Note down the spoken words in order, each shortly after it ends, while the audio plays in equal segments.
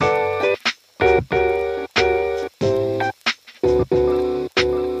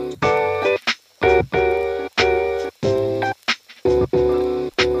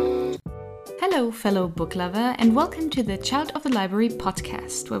fellow book lover, and welcome to the Child of the Library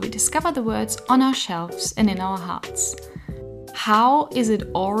podcast, where we discover the words on our shelves and in our hearts. How is it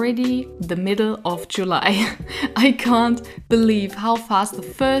already the middle of July? I can't believe how fast the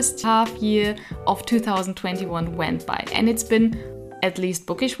first half year of 2021 went by. And it's been, at least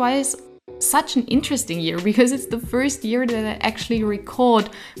bookish-wise, such an interesting year because it's the first year that I actually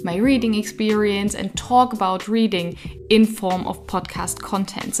record my reading experience and talk about reading in form of podcast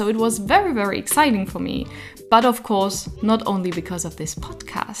content. So it was very, very exciting for me. But of course, not only because of this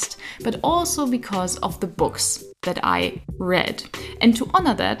podcast, but also because of the books that I read. And to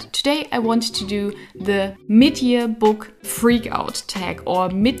honor that, today I want to do the mid-year book Freakout tag or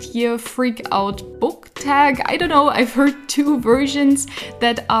mid-year Freakout book tag. I don't know, I've heard two versions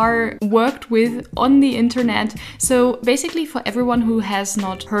that are worked with on the internet. So basically for everyone who has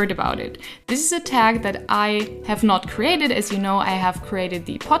not heard about it, this is a tag that I have not created. As you know, I have created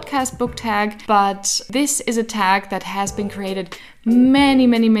the podcast book tag, but this is a tag that has been created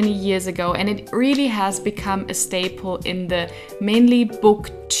many years ago, and it really has become a staple in the mainly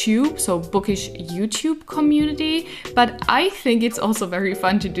booktube, so bookish YouTube community. But I think it's also very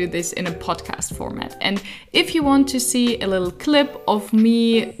fun to do this in a podcast format. And if you want to see a little clip of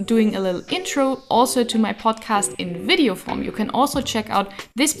me doing a little intro also to my podcast in video form, you can also check out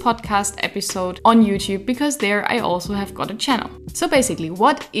this podcast episode on YouTube, because there I also have got a channel. So basically,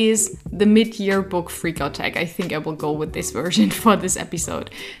 what is the mid-year book Freakout tag? I think I will go with this version for this episode.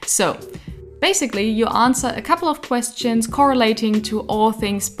 So basically, you answer a couple of questions correlating to all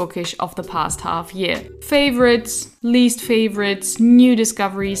things bookish of the past half year. Favorites, least favorites, new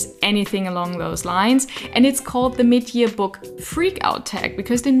discoveries, anything along those lines. And it's called the mid-year book Freakout tag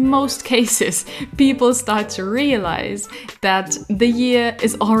because in most cases, people start to realize that the year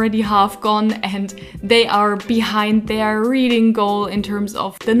is already half gone and they are behind their reading goal in terms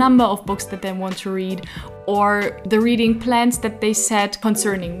of the number of books that they want to read, or the reading plans that they set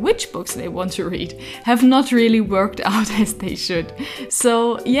concerning which books they want to read have not really worked out as they should.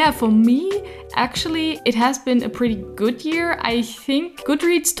 So yeah, for me, actually, it has been a pretty good year. I think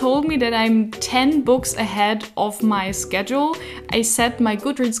Goodreads told me that I'm 10 books ahead of my schedule. I set my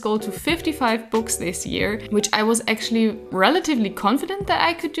Goodreads goal to 55 books this year, which I was actually relatively confident that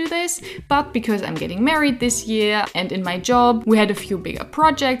I could do this. But because I'm getting married this year and in my job, we had a few bigger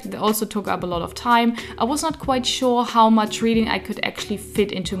projects that also took up a lot of time. I was not quite sure how much reading I could actually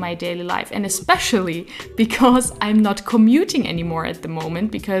fit into my daily life. And especially because I'm not commuting anymore at the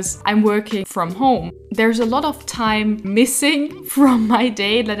moment because I'm working from home. There's a lot of time missing from my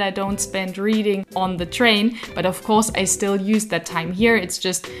day that I don't spend reading on the train, but of course I still use that time here. It's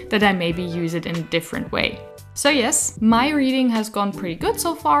just that I maybe use it in a different way. So yes, my reading has gone pretty good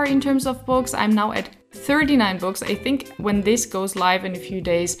so far in terms of books. I'm now at 39 books. I think when this goes live in a few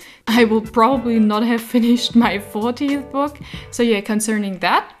days, I will probably not have finished my 40th book. So yeah, concerning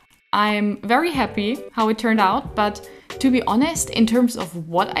that, I'm very happy how it turned out, but to be honest, in terms of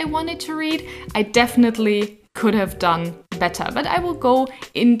what I wanted to read, I definitely could have done better, but I will go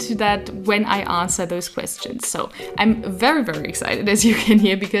into that when I answer those questions. So I'm very excited, as you can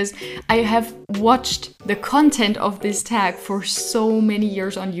hear, because I have watched the content of this tag for so many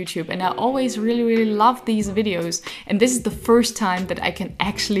years on YouTube, and I always really love these videos, and this is the first time that I can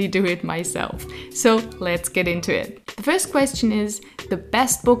actually do it myself. So let's get into it. The first question is the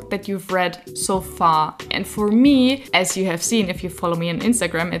best book that you've read so far, and for me, as you have seen if you follow me on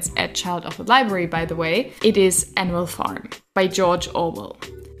Instagram, it's @ChildOfTheLibrary, by the way, it is Animal Farm by George Orwell.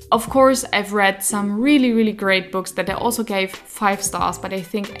 Of course, I've read some really great books that I also gave 5 stars, but I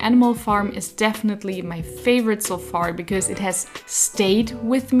think Animal Farm is definitely my favorite so far because it has stayed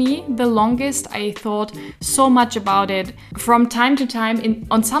with me the longest. I thought so much about it. From time to time,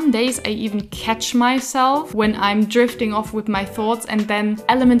 on some days, I even catch myself when I'm drifting off with my thoughts, and then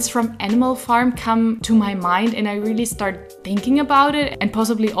elements from Animal Farm come to my mind and I really start thinking about it, and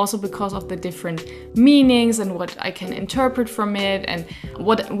possibly also because of the different meanings and what I can interpret from it and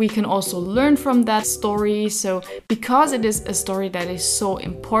what we can also learn from that story. So because it is a story that is so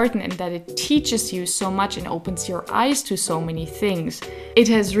important and that it teaches you so much and opens your eyes to so many things, it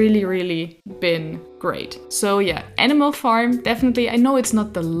has really been great. So yeah, Animal Farm, definitely. I know it's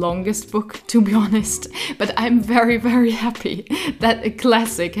not the longest book, to be honest, but I'm very happy that a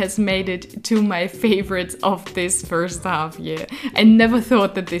classic has made it to my favorites of this first half year. I never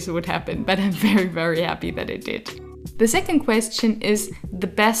thought that this would happen, but I'm very happy that it did. The second question is the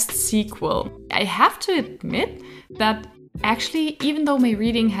best sequel. I have to admit that Actually, even though my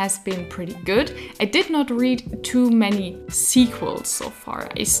reading has been pretty good, I did not read too many sequels so far.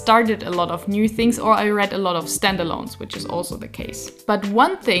 I started a lot of new things, or I read a lot of standalones, which is also the case. But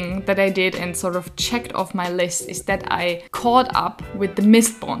one thing that I did and sort of checked off my list is that I caught up with the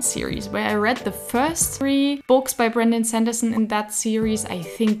Mistborn series, where I read the first 3 books by Brandon Sanderson in that series, I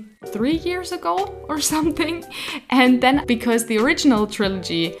think 3 years ago or something. And then because the original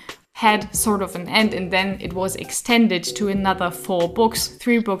trilogy had sort of an end, and then it was extended to another 4 books,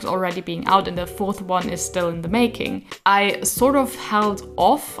 3 books already being out, and the 4th one is still in the making. I sort of held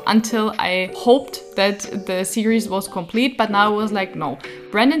off until I hoped that the series was complete, but now I was like, no,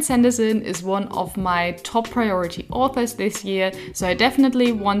 Brandon Sanderson is one of my top priority authors this year, so I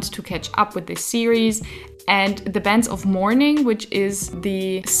definitely want to catch up with this series. And The Bands of Mourning, which is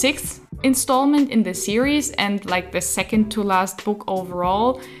the 6th installment in the series and like the second to last book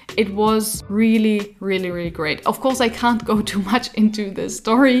overall, it was really, really, really great. Of course, I can't go too much into the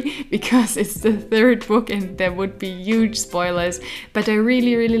story because it's the 3rd book and there would be huge spoilers, but I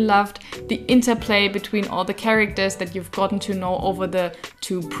really, really loved the interplay between all the characters that you've gotten to know over the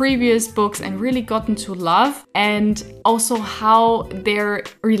 2 previous books and really gotten to love, and also how their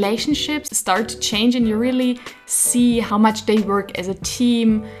relationships start to change and you really see how much they work as a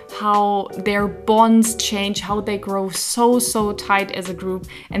team, how their bonds change, how they grow so tight as a group,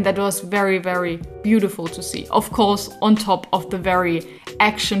 and that was very, very beautiful to see. Of course, on top of the very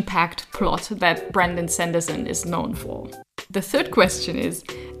action-packed plot that Brandon Sanderson is known for. The 3rd question is,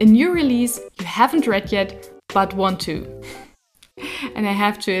 a new release you haven't read yet but want to. And I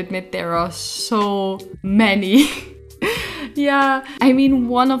have to admit there are so many. Yeah, I mean,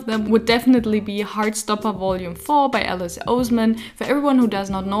 one of them would definitely be Heartstopper Volume 4 by Alice Oseman. For everyone who does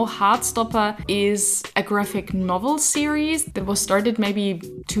not know, Heartstopper is a graphic novel series that was started maybe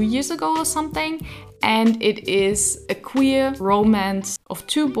 2 years ago or something. And it is a queer romance of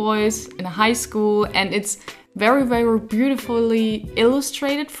 2 boys in a high school, and it's very, very beautifully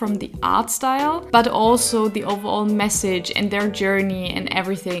illustrated from the art style, but also the overall message and their journey and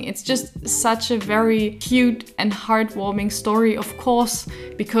everything. It's just such a very cute and heartwarming story, of course,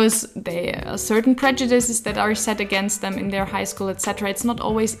 because there are certain prejudices that are set against them in their high school, etc. It's not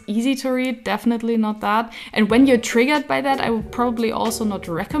always easy to read, definitely not that. And when you're triggered by that, I would probably also not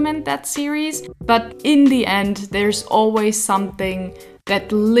recommend that series. But in the end, there's always something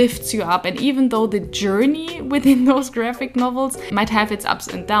that lifts you up, and even though the journey within those graphic novels might have its ups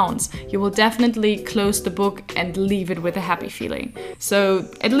and downs, you will definitely close the book and leave it with a happy feeling. So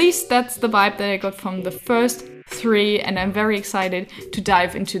at least that's the vibe that I got from the first 3, and I'm very excited to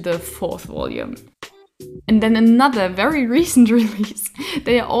dive into the 4th volume. And then another very recent release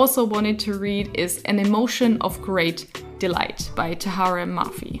that I also wanted to read is An Emotion of Great Delight by Tahara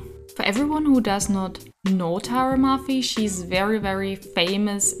Mafi. For everyone who does not know Tahara Mafi, she's very, very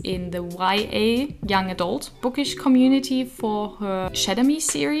famous in the YA, young adult, bookish community for her Shadow Me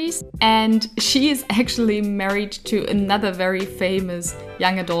series. And she is actually married to another very famous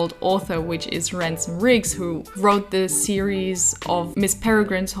young adult author, which is Ransom Riggs, who wrote the series of Miss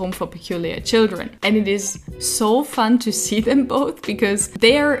Peregrine's Home for Peculiar Children. And it is so fun to see them both because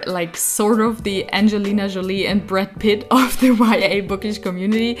they're like sort of the Angelina Jolie and Brad Pitt of the YA bookish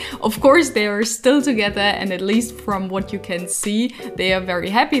community. Of course, they are still together, and at least from what you can see, they are very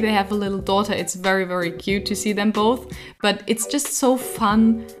happy. They have a little daughter. It's very, very cute to see them both. But it's just so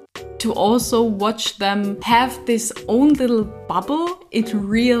fun to also watch them have this own little bubble in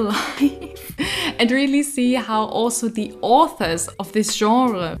real life and really see how also the authors of this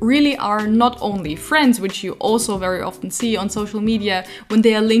genre really are not only friends, which you also very often see on social media when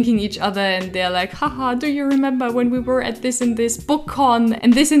they are linking each other and they're like, haha, do you remember when we were at this and this book con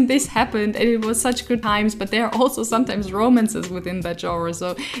and this happened and it was such good times, but there are also sometimes romances within that genre.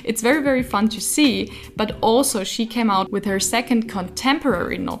 So it's very, very fun to see. But also she came out with her 2nd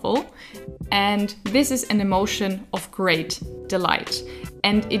contemporary novel, and this is An Emotion of Great Delight.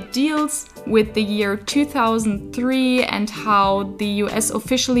 And it deals with the year 2003 and how the US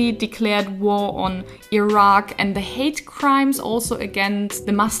officially declared war on Iraq, and the hate crimes also against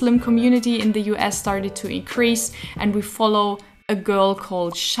the Muslim community in the US started to increase. And we follow a girl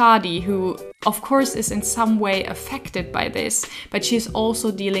called Shadi, who of course is in some way affected by this, but she's also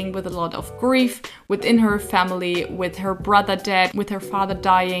dealing with a lot of grief within her family, with her brother dead, with her father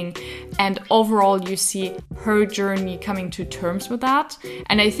dying, and overall you see her journey coming to terms with that.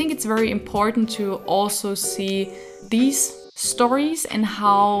 And I think it's very important to also see these stories and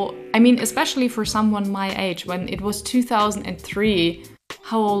how, I mean, especially for someone my age, when it was 2003,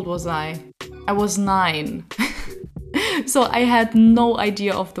 how old was I? I was 9. So I had no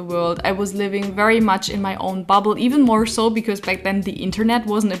idea of the world. I was living very much in my own bubble, even more so because back then the internet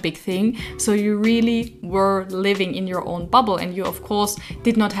wasn't a big thing. So you really were living in your own bubble, and you of course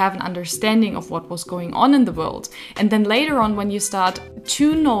did not have an understanding of what was going on in the world. And then later on, when you start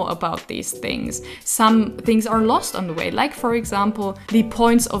to know about these things, some things are lost on the way, like for example the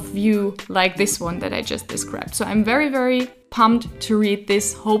points of view like this one that I just described. So I'm very, very pumped to read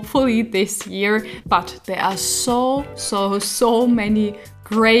this, hopefully this year, but there are so many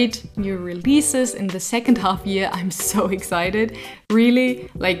great new releases in the second half year. I'm so excited, really.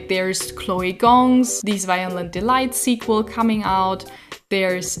 Like there's Chloe Gong's These Violent Delights sequel coming out.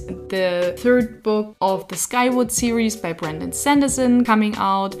 There's the third book of the Skywood series by Brandon Sanderson coming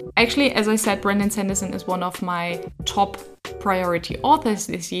out. Actually, as I said, Brandon Sanderson is one of my top priority authors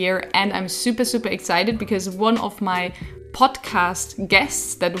this year, and I'm super excited because one of my podcast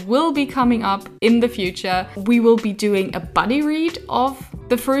guests that will be coming up in the future, we will be doing a buddy read of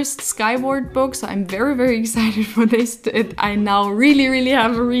the first Skyward book. So I'm very excited for this. I now really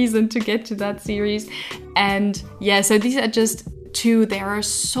have a reason to get to that series. And yeah, so these are just two. There are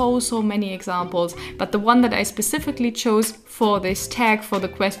so many examples, but the one that I specifically chose for this tag, for the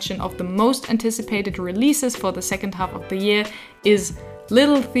question of the most anticipated releases for the second half of the year, is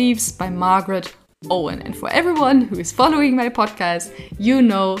Little Thieves by Margaret Owen. And for everyone who is following my podcast, you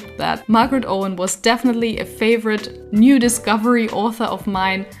know that Margaret Owen was definitely a favorite new discovery author of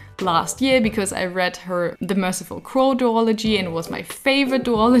mine last year because I read her The Merciful Crow duology, and it was my favorite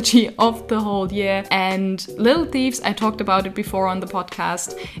duology of the whole year. And Little Thieves, I talked about it before on the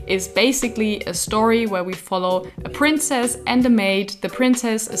podcast, is basically a story where we follow a princess and a maid. The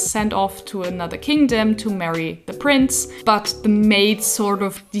princess is sent off to another kingdom to marry the prince, but the maid sort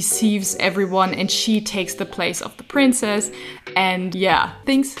of deceives everyone and she takes the place of the princess. And yeah,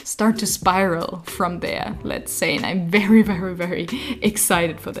 things start to spiral from there, let's say, and I'm very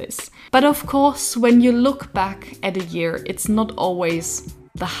excited for this. But of course, when you look back at a year, it's not always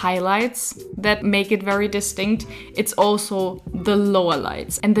the highlights that make it very distinct, it's also the lower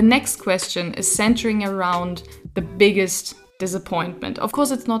lights. And the next question is centering around the biggest disappointment. Of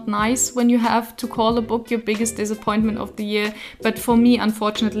course, it's not nice when you have to call a book your biggest disappointment of the year, but for me,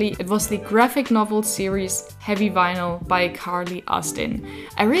 unfortunately, it was the graphic novel series Heavy Vinyl by Carly Astin.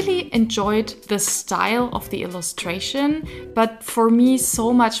 I really enjoyed the style of the illustration, but for me,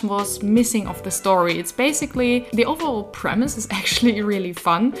 so much was missing of the story. It's basically, the overall premise is actually really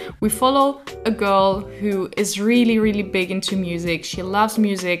fun. We follow a girl who is really big into music. She loves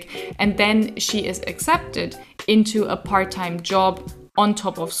music, and then she is accepted into a part-time job on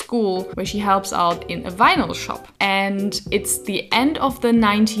top of school where she helps out in a vinyl shop. And it's the end of the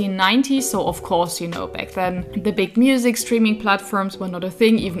 1990s, so of course, you know, back then the big music streaming platforms were not a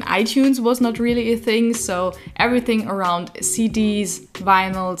thing. Even iTunes was not really a thing, so everything around CDs,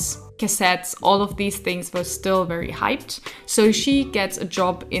 vinyls, cassettes, all of these things were still very hyped. So she gets a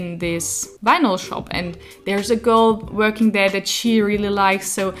job in this vinyl shop, and there's a girl working there that she really likes.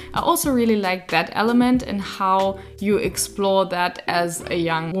 So I also really like that element and how you explore that as a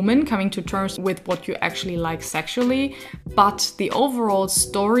young woman coming to terms with what you actually like sexually. But the overall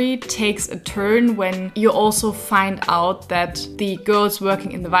story takes a turn when you also find out that the girls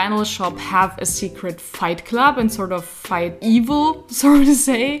working in the vinyl shop have a secret fight club and sort of fight evil, so to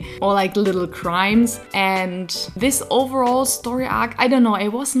say, or like little crimes. And this overall story arc, I don't know, I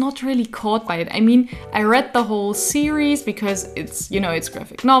was not really caught by it. I mean, I read the whole series because it's, you know, it's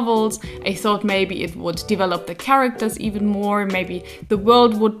graphic novels. I thought maybe it would develop the characters even more, maybe the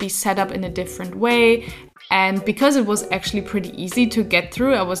world would be set up in a different way. And because it was actually pretty easy to get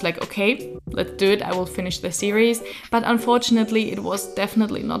through, I was like, okay, let's do it. I will finish the series. But unfortunately, it was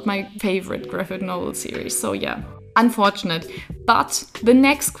definitely not my favorite graphic novel series. So yeah, unfortunate. But the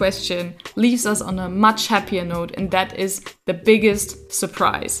next question leaves us on a much happier note, and that is the biggest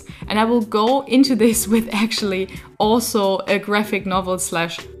surprise. And I will go into this with actually also a graphic novel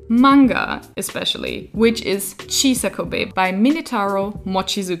 / manga especially, which is Chisakobe by Minetaro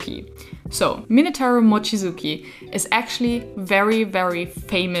Mochizuki. So, Minetaro Mochizuki is actually very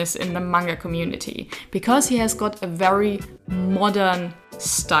famous in the manga community because he has got a very modern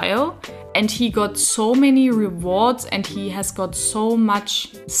style and he got so many rewards and he has got so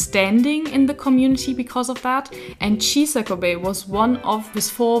much standing in the community because of that. And Chisakobe was one of his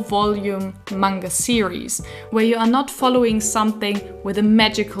 4-volume manga series where you are not following something with a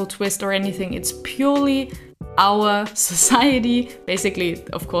magical twist or anything. It's purely our society, basically,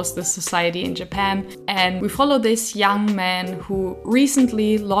 of course, the society in Japan. And we follow this young man who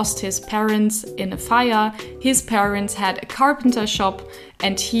recently lost his parents in a fire. His parents had a carpenter shop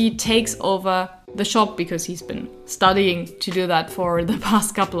and he takes over the shop because he's been studying to do that for the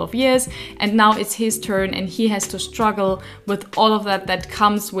past couple of years. And now it's his turn and he has to struggle with all of that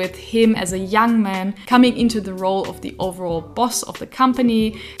comes with him as a young man coming into the role of the overall boss of the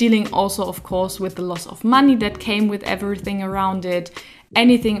company, dealing also, of course, with the loss of money that came with everything around it.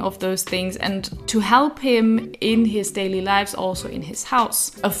 Anything of those things, and to help him in his daily lives, also in his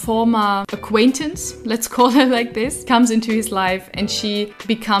house. A former acquaintance, let's call her like this, comes into his life and she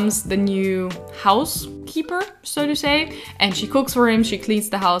becomes the new housekeeper, so to say, and she cooks for him, she cleans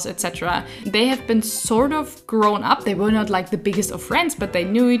the house, etc. They have been sort of grown up. They were not like the biggest of friends, but they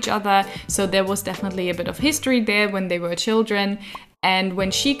knew each other, so there was definitely a bit of history there when they were children. And when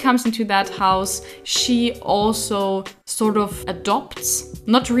she comes into that house, she also sort of adopts,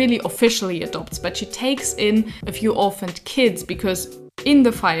 not really officially adopts, but she takes in a few orphaned kids because in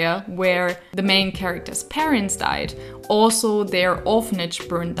the fire where the main character's parents died, also their orphanage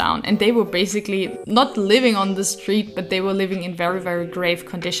burned down. And they were basically not living on the street, but they were living in very, very grave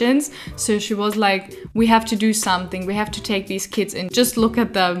conditions. So she was like, we have to do something. We have to take these kids in. Just look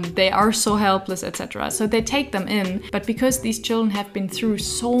at them. They are so helpless, etc. So they take them in. But because these children have been through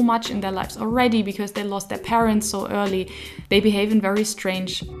so much in their lives already, because they lost their parents so early, they behave in very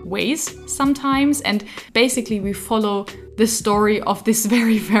strange ways sometimes. And basically we follow the story of this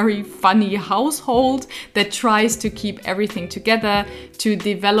very, very funny household that tries to keep everything together, to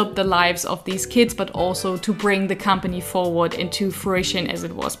develop the lives of these kids, but also to bring the company forward into fruition as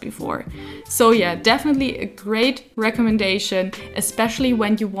it was before. So yeah, definitely a great recommendation, especially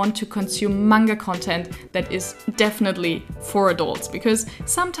when you want to consume manga content that is definitely for adults, because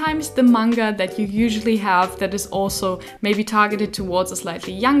sometimes the manga that you usually have that is also maybe targeted towards a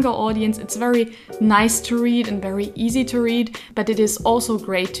slightly younger audience, it's very nice to read and very easy to read, but it is also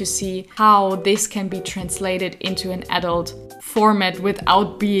great to see how this can be translated into an adult format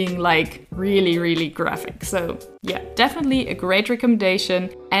without being like really, really graphic. So yeah, definitely a great recommendation.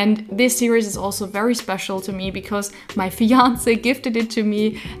 And this series is also very special to me because my fiance gifted it to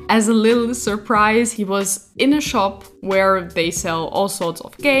me as a little surprise. He was in a shop where they sell all sorts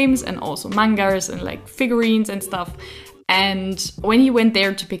of games and also mangas and like figurines and stuff. And when he went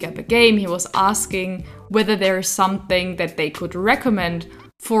there to pick up a game, he was asking whether there is something that they could recommend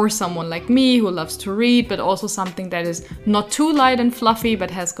for someone like me who loves to read, but also something that is not too light and fluffy, but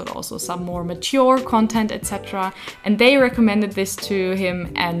has got also some more mature content, etc. And they recommended this to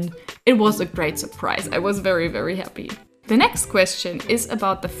him, and it was a great surprise. I was very, very happy. The next question is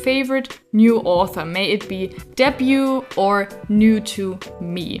about the favorite new author, may it be debut or new to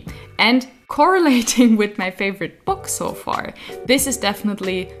me. And correlating with my favorite book so far, this is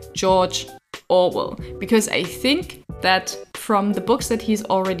definitely George Orwell, because I think that from the books that he's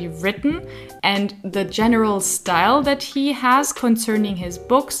already written and the general style that he has concerning his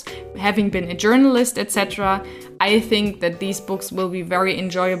books, having been a journalist, etc., I think that these books will be very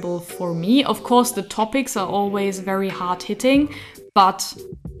enjoyable for me. Of course, the topics are always very hard-hitting, but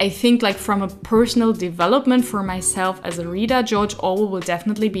I think like from a personal development for myself as a reader, George Orwell will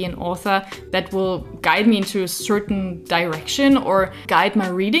definitely be an author that will guide me into a certain direction or guide my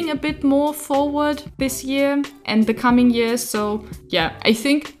reading a bit more forward this year and the coming years. So yeah, I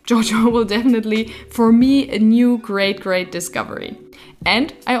think George Orwell definitely, for me, a new great discovery.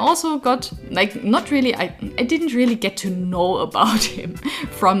 And I also got, like, not really, I didn't really get to know about him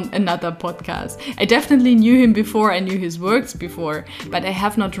from another podcast. I definitely knew him before, I knew his works before, but I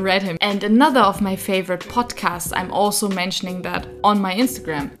have not read him. And another of my favorite podcasts, I'm also mentioning that on my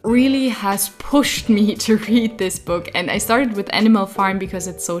Instagram, really has pushed me to read this book. And I started with Animal Farm because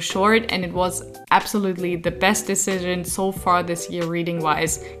it's so short and it was absolutely the best decision so far this year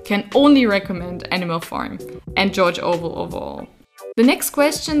reading-wise. Can only recommend Animal Farm and George Orwell overall. The next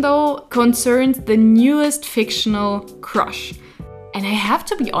question, though, concerns the newest fictional crush. And I have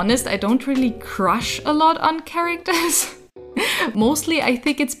to be honest, I don't really crush a lot on characters. Mostly, I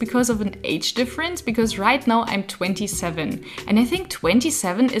think it's because of an age difference, because right now I'm 27. And I think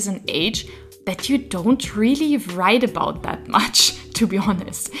 27 is an age that you don't really write about that much, to be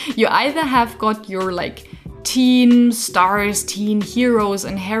honest. You either have got your, like, teen stars, teen heroes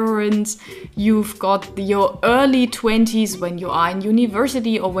and heroines. You've got your early 20s when you are in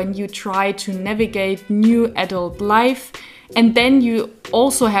university or when you try to navigate new adult life. And then you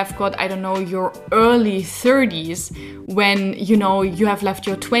also have got, I don't know, your early 30s when, you know, you have left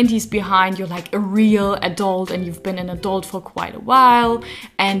your 20s behind, you're like a real adult and you've been an adult for quite a while,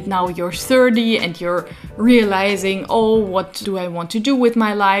 and now you're 30 and you're realizing, oh, what do I want to do with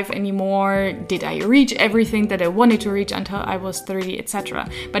my life anymore? Did I reach everything that I wanted to reach until I was 30, etc.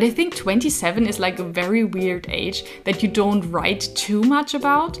 But I think 27 is like a very weird age that you don't write too much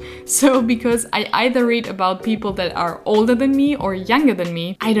about. So because I either read about people that are older than me or younger than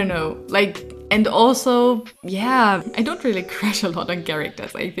me, I don't know, like, and also, yeah, I don't really crush a lot on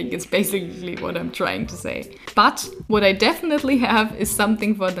characters. I think it's basically what I'm trying to say. But what I definitely have is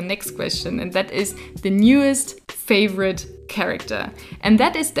something for the next question, and that is the newest favorite character. And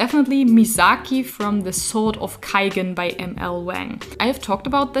that is definitely Misaki from The Sword of Kaigen by M.L. Wang. I have talked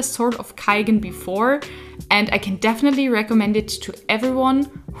about The Sword of Kaigen before, and I can definitely recommend it to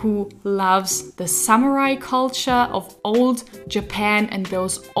everyone who loves the samurai culture of old Japan and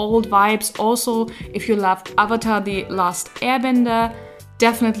those old vibes. Also, if you loved Avatar: The Last Airbender,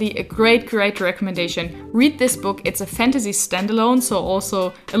 definitely a great recommendation. Read this book. It's a fantasy standalone, so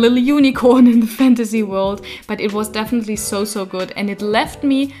also a little unicorn in the fantasy world, but it was definitely so good, and it left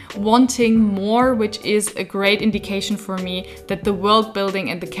me wanting more, which is a great indication for me that the world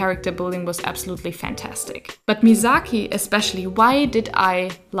building and the character building was absolutely fantastic. But Misaki especially, why did I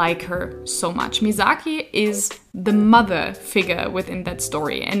like her so much? Misaki is the mother figure within that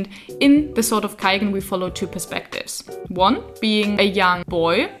story. And in The Sword of Kaigen, we follow two perspectives. One being a young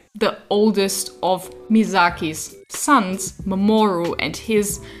boy, the oldest of Misaki's sons, Mamoru, and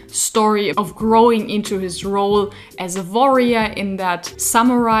his story of growing into his role as a warrior in that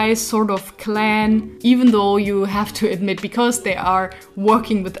samurai sort of clan, even though you have to admit, because they are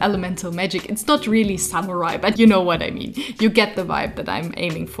working with elemental magic, it's not really samurai, but you know what I mean. You get the vibe that I'm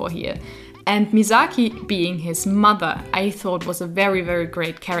aiming for here. And Misaki, being his mother, I thought was a very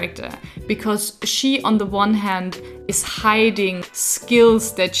great character, because she, on the one hand, is hiding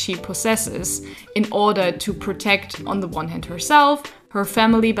skills that she possesses in order to protect, on the one hand, herself, her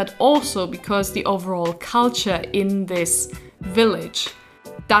family, but also because the overall culture in this village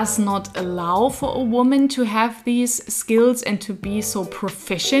does not allow for a woman to have these skills and to be so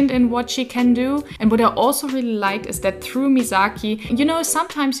proficient in what she can do. And what I also really liked is that through Misaki, you know,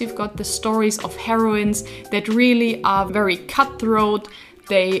 sometimes you've got the stories of heroines that really are very cutthroat.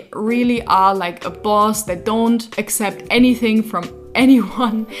 They really are like a boss. They don't accept anything from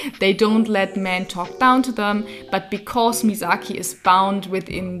anyone. They don't let men talk down to them. But because Misaki is bound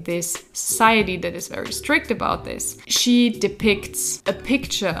within this society that is very strict about this, she depicts a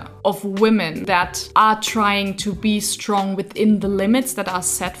picture of women that are trying to be strong within the limits that are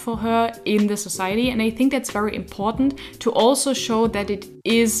set for her in the society. And I think that's very important to also show that it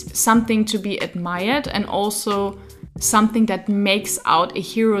is something to be admired, and also something that makes out a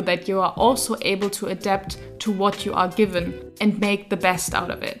hero that you are also able to adapt to what you are given and make the best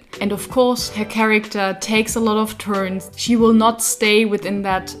out of it. And of course, her character takes a lot of turns. She will not stay within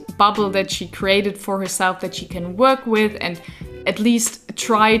that bubble that she created for herself, that she can work with and at least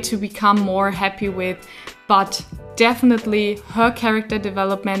try to become more happy with. But definitely her character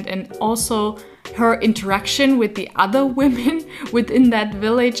development and also her interaction with the other women within that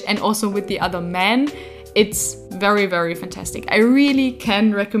village and also with the other men, it's very fantastic. I really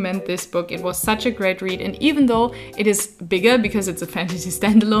can recommend this book. It was such a great read, and even though it is bigger because it's a fantasy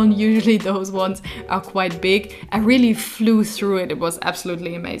standalone, usually those ones are quite big, I really flew through it. It was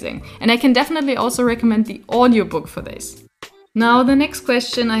absolutely amazing. And I can definitely also recommend the audiobook for this. Now, the next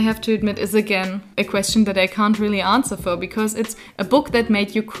question, I have to admit, is again a question that I can't really answer for, because it's a book that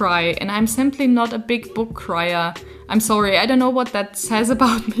made you cry, and I'm simply not a big book crier. I'm sorry, I don't know what that says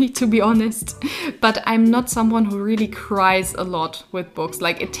about me, to be honest, but I'm not someone who really cries a lot with books.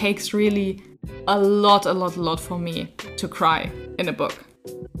 Like, it takes really a lot for me to cry in a book.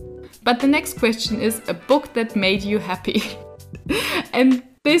 But the next question is a book that made you happy. And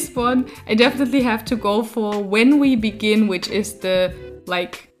this one, I definitely have to go for When We Begin, which is the,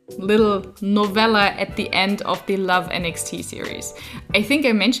 little novella at the end of the Love NXT series. I think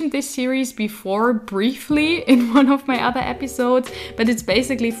I mentioned this series before briefly in one of my other episodes, but it's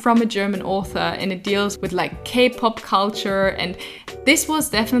basically from a German author and it deals with K-pop culture, and this was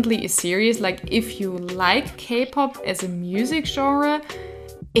definitely a series, if you like K-pop as a music genre,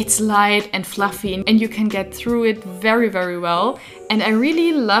 it's light and fluffy and you can get through it very well. And I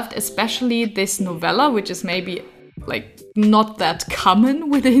really loved especially this novella, which is maybe not that common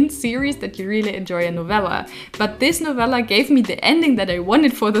within series that you really enjoy a novella. But this novella gave me the ending that I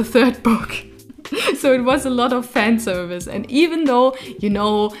wanted for the third book. So it was a lot of fan service. And even though,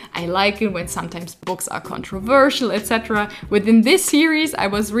 I like it when sometimes books are controversial, etc., within this series, I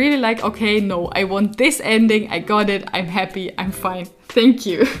was really like, okay, no, I want this ending. I got it. I'm happy. I'm fine. Thank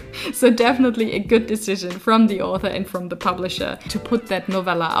you. So definitely a good decision from the author and from the publisher to put that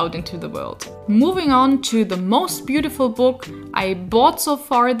novella out into the world. Moving on to the most beautiful book I bought so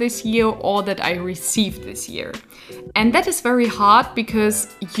far this year or that I received this year. And that is very hard because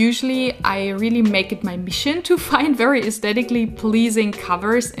usually I really make it my mission to find very aesthetically pleasing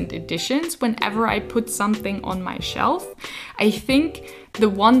covers and editions whenever I put something on my shelf. I think the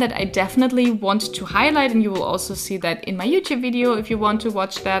one that I definitely want to highlight, and you will also see that in my YouTube video if you want to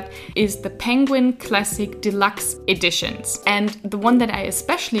watch that, is the Penguin Classic Deluxe editions. And the one that I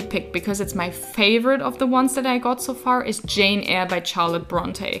especially picked because it's my favorite of the ones that I got so far is Jane Eyre by Charlotte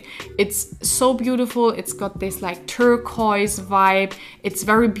Bronte. It's so beautiful. It's got this like turquoise vibe. It's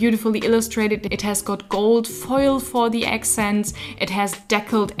very beautifully illustrated. It has got gold foil for the accents. It has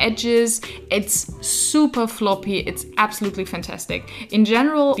deckled edges. It's super floppy. It's absolutely fantastic. In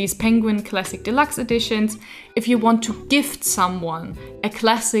general, these Penguin Classic Deluxe editions, if you want to gift someone a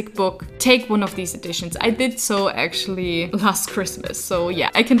classic book, take one of these editions. I did so actually last Christmas. So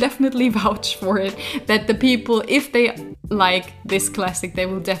yeah, I can definitely vouch for it that the people, if they like this classic, they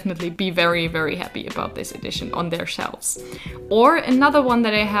will definitely be very, very happy about this edition on their shelves. Or another one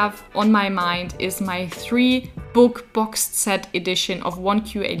that I have on my mind is my 3-book boxed set edition of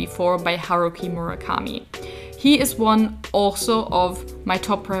 1Q84 by Haruki Murakami. He is one also of my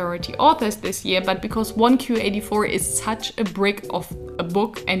top priority authors this year, but because 1Q84 is such a brick of a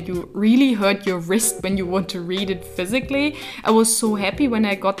book and you really hurt your wrist when you want to read it physically, I was so happy when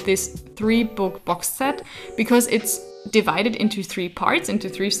I got this 3-book box set because it's divided into 3 parts, into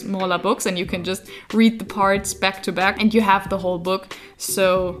 3 smaller books, and you can just read the parts back to back and you have the whole book.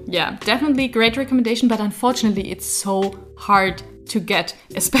 So yeah, definitely great recommendation, but unfortunately it's so hard to get,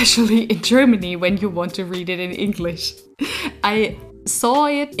 especially in Germany when you want to read it in English. I saw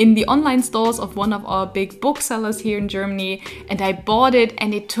it in the online stores of one of our big booksellers here in Germany and I bought it,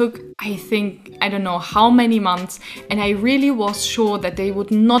 and it took, I don't know how many months, and I really was sure that they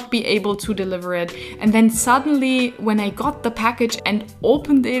would not be able to deliver it. And then suddenly when I got the package and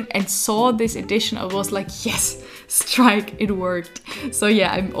opened it and saw this edition, I was like, yes, strike, it worked. So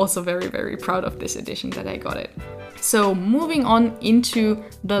yeah, I'm also very, very proud of this edition that I got it. So moving on into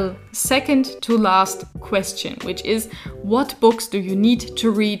the second to last question, which is what books do you need to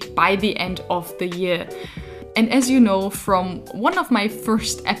read by the end of the year? And as you know from one of my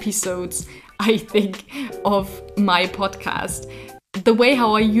first episodes, I think, of my podcast, the way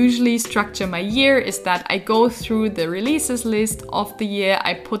how I usually structure my year is that I go through the releases list of the year,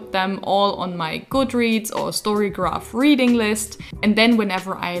 I put them all on my Goodreads or Storygraph reading list, and then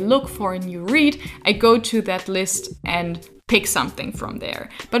whenever I look for a new read, I go to that list and pick something from there.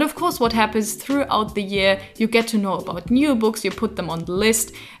 But of course, what happens throughout the year, you get to know about new books, you put them on the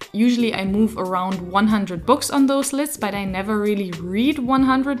list. Usually I move around 100 books on those lists, but I never really read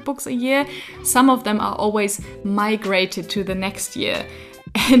 100 books a year. Some of them are always migrated to the next year.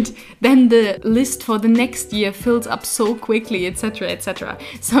 And then the list for the next year fills up so quickly, etc., etc.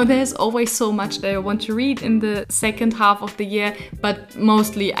 So there's always so much that I want to read in the second half of the year, but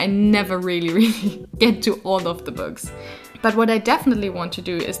mostly I never really get to all of the books. But what I definitely want to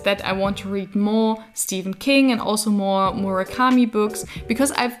do is that I want to read more Stephen King and also more Murakami books,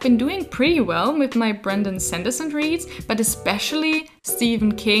 because I've been doing pretty well with my Brandon Sanderson reads, but especially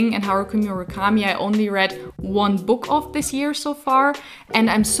Stephen King and Haruki Murakami I only read 1 book of this year so far,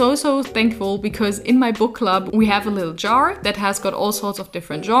 and I'm so thankful because in my book club we have a little jar that has got all sorts of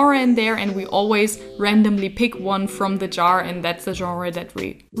different genre in there, and we always randomly pick one from the jar, and that's the genre that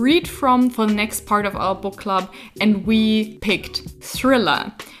we read from for the next part of our book club, and we picked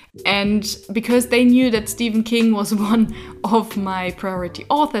thriller. And because they knew that Stephen King was one of my priority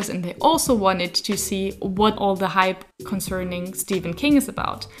authors and they also wanted to see what all the hype concerning Stephen King is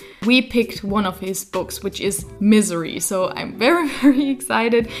about, we picked one of his books, which is Misery. So I'm very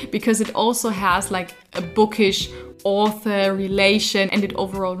excited because it also has like a bookish author relation, and it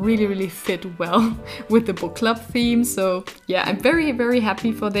overall really fit well with the book club theme. So yeah, I'm very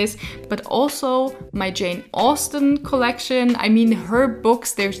happy for this. But also my Jane Austen collection, I mean her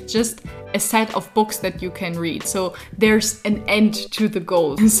books, there's just a set of books that you can read. So there's an end to the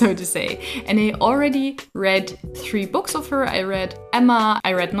goal, so to say. And I already read 3 books of her. I read Emma,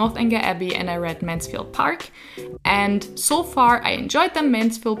 I read Northanger Abbey, and I read Mansfield Park. And so far I enjoyed them.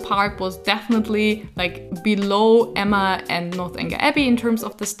 Mansfield Park was definitely like below below Emma and Northanger Abbey in terms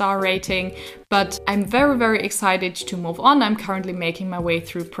of the star rating, but I'm very, very excited to move on. I'm currently making my way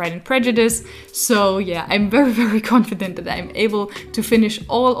through Pride and Prejudice, so yeah, I'm very, very confident that I'm able to finish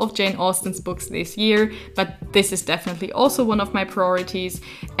all of Jane Austen's books this year, but this is definitely also one of my priorities.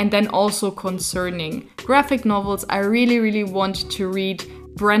 And then also concerning graphic novels, I really, really want to read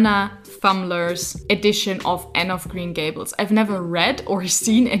Brenna Thumler's edition of Anne of Green Gables. I've never read or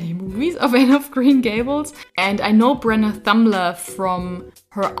seen any movies of Anne of Green Gables, and I know Brenna Thumler from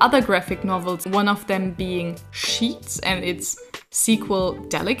her other graphic novels, one of them being Sheets and its sequel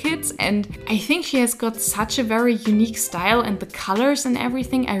Delicates, and I think she has got such a very unique style, and the colors and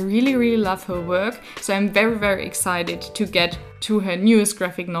everything, I really, really love her work, so I'm very, very excited to get to her newest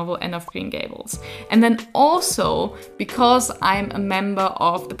graphic novel, Anne of Green Gables. And then also, because I'm a member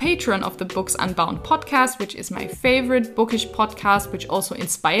of the Patreon of the Books Unbound podcast, which is my favorite bookish podcast, which also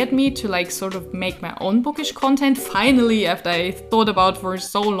inspired me to like sort of make my own bookish content. Finally, after I thought about for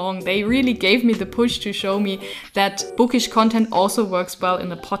so long, they really gave me the push to show me that bookish content also works well in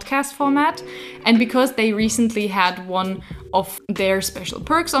the podcast format. And because they recently had one of their special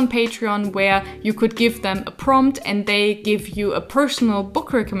perks on Patreon where you could give them a prompt and they give you a personal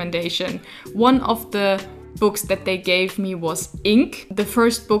book recommendation. One of the books that they gave me was Ink, the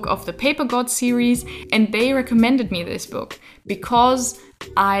first book of the Paper God series, and they recommended me this book because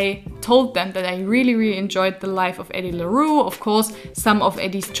I told them that I really, really enjoyed the life of Eddie LaRue. Of course, some of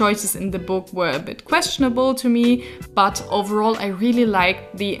Eddie's choices in the book were a bit questionable to me, but overall I really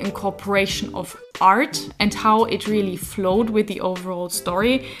liked the incorporation of art and how it really flowed with the overall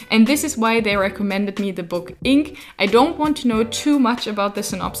story. And this is why they recommended me the book Ink. I don't want to know too much about the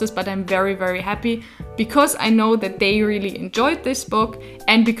synopsis, but I'm very, very happy because I know that they really enjoyed this book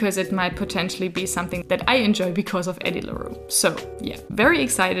and because it might potentially be something that I enjoy because of Eddie LaRue. So yeah, very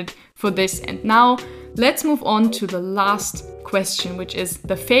excited for this. And now let's move on to the last question, which is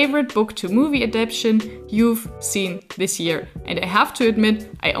the favorite book to movie adaptation you've seen this year. And I have to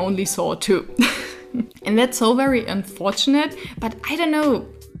admit, I only saw 2. And that's so very unfortunate, but I don't know.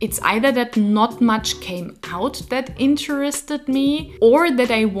 It's either that not much came out that interested me, or that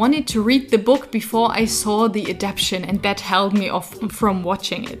I wanted to read the book before I saw the adaptation and that held me off from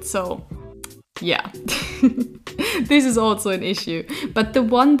watching it. So yeah, this is also an issue. But the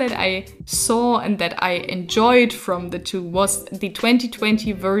one that I saw and that I enjoyed from the 2 was the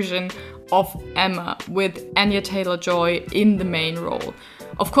 2020 version of Emma with Anya Taylor-Joy in the main role.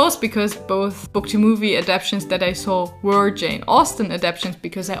 Of course, because both book-to-movie adaptations that I saw were Jane Austen adaptations,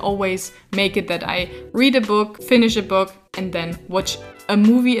 because I always make it that I read a book, finish a book, and then watch a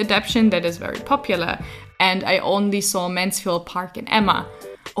movie adaptation that is very popular. And I only saw Mansfield Park and Emma.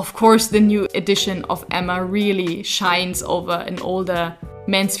 Of course, the new edition of Emma really shines over an older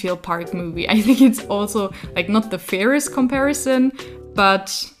Mansfield Park movie. I think it's also like not the fairest comparison,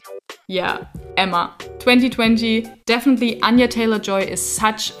 but yeah, Emma 2020, definitely. Anya Taylor-Joy is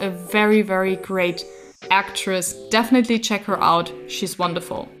such a very, very great actress. Definitely check her out. She's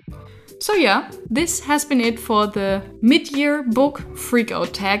wonderful. So yeah, this has been it for the mid-year book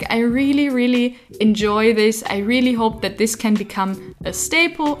Freakout tag. I really, really enjoy this. I really hope that this can become a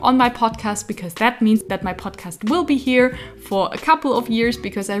staple on my podcast, because that means that my podcast will be here for a couple of years,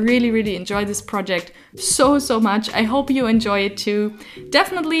 because I really, really enjoy this project so much. I hope you enjoy it too.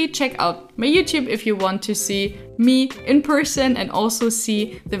 Definitely check out my YouTube if you want to see me in person and also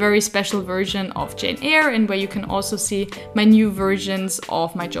see the very special version of Jane Eyre, and where you can also see my new versions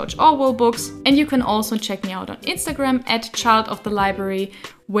of my George Orwell books. And you can also check me out on Instagram at Child of the Library,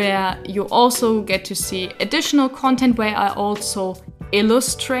 where you also get to see additional content where I also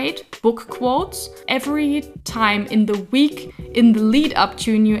illustrate book quotes every time in the week in the lead up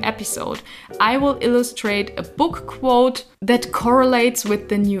to a new episode. I will illustrate a book quote that correlates with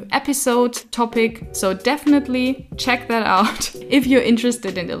the new episode topic, so definitely check that out if you're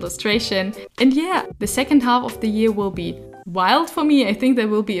interested in illustration. And yeah, the second half of the year will be wild for me. I think there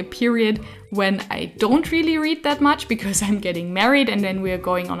will be a period when I don't really read that much because I'm getting married and then we're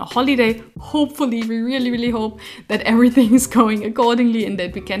going on a holiday. Hopefully, we really hope that everything is going accordingly and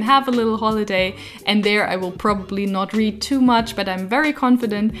that we can have a little holiday. And there I will probably not read too much, but I'm very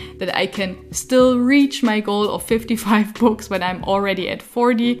confident that I can still reach my goal of 55 books when I'm already at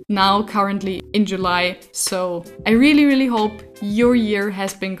 40, now currently in July. So I really hope your year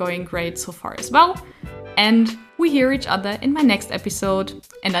has been going great so far as well. And we hear each other in my next episode.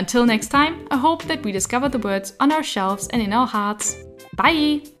 And until next time, I hope that we discover the words on our shelves and in our hearts.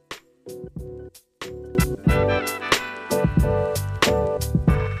 Bye!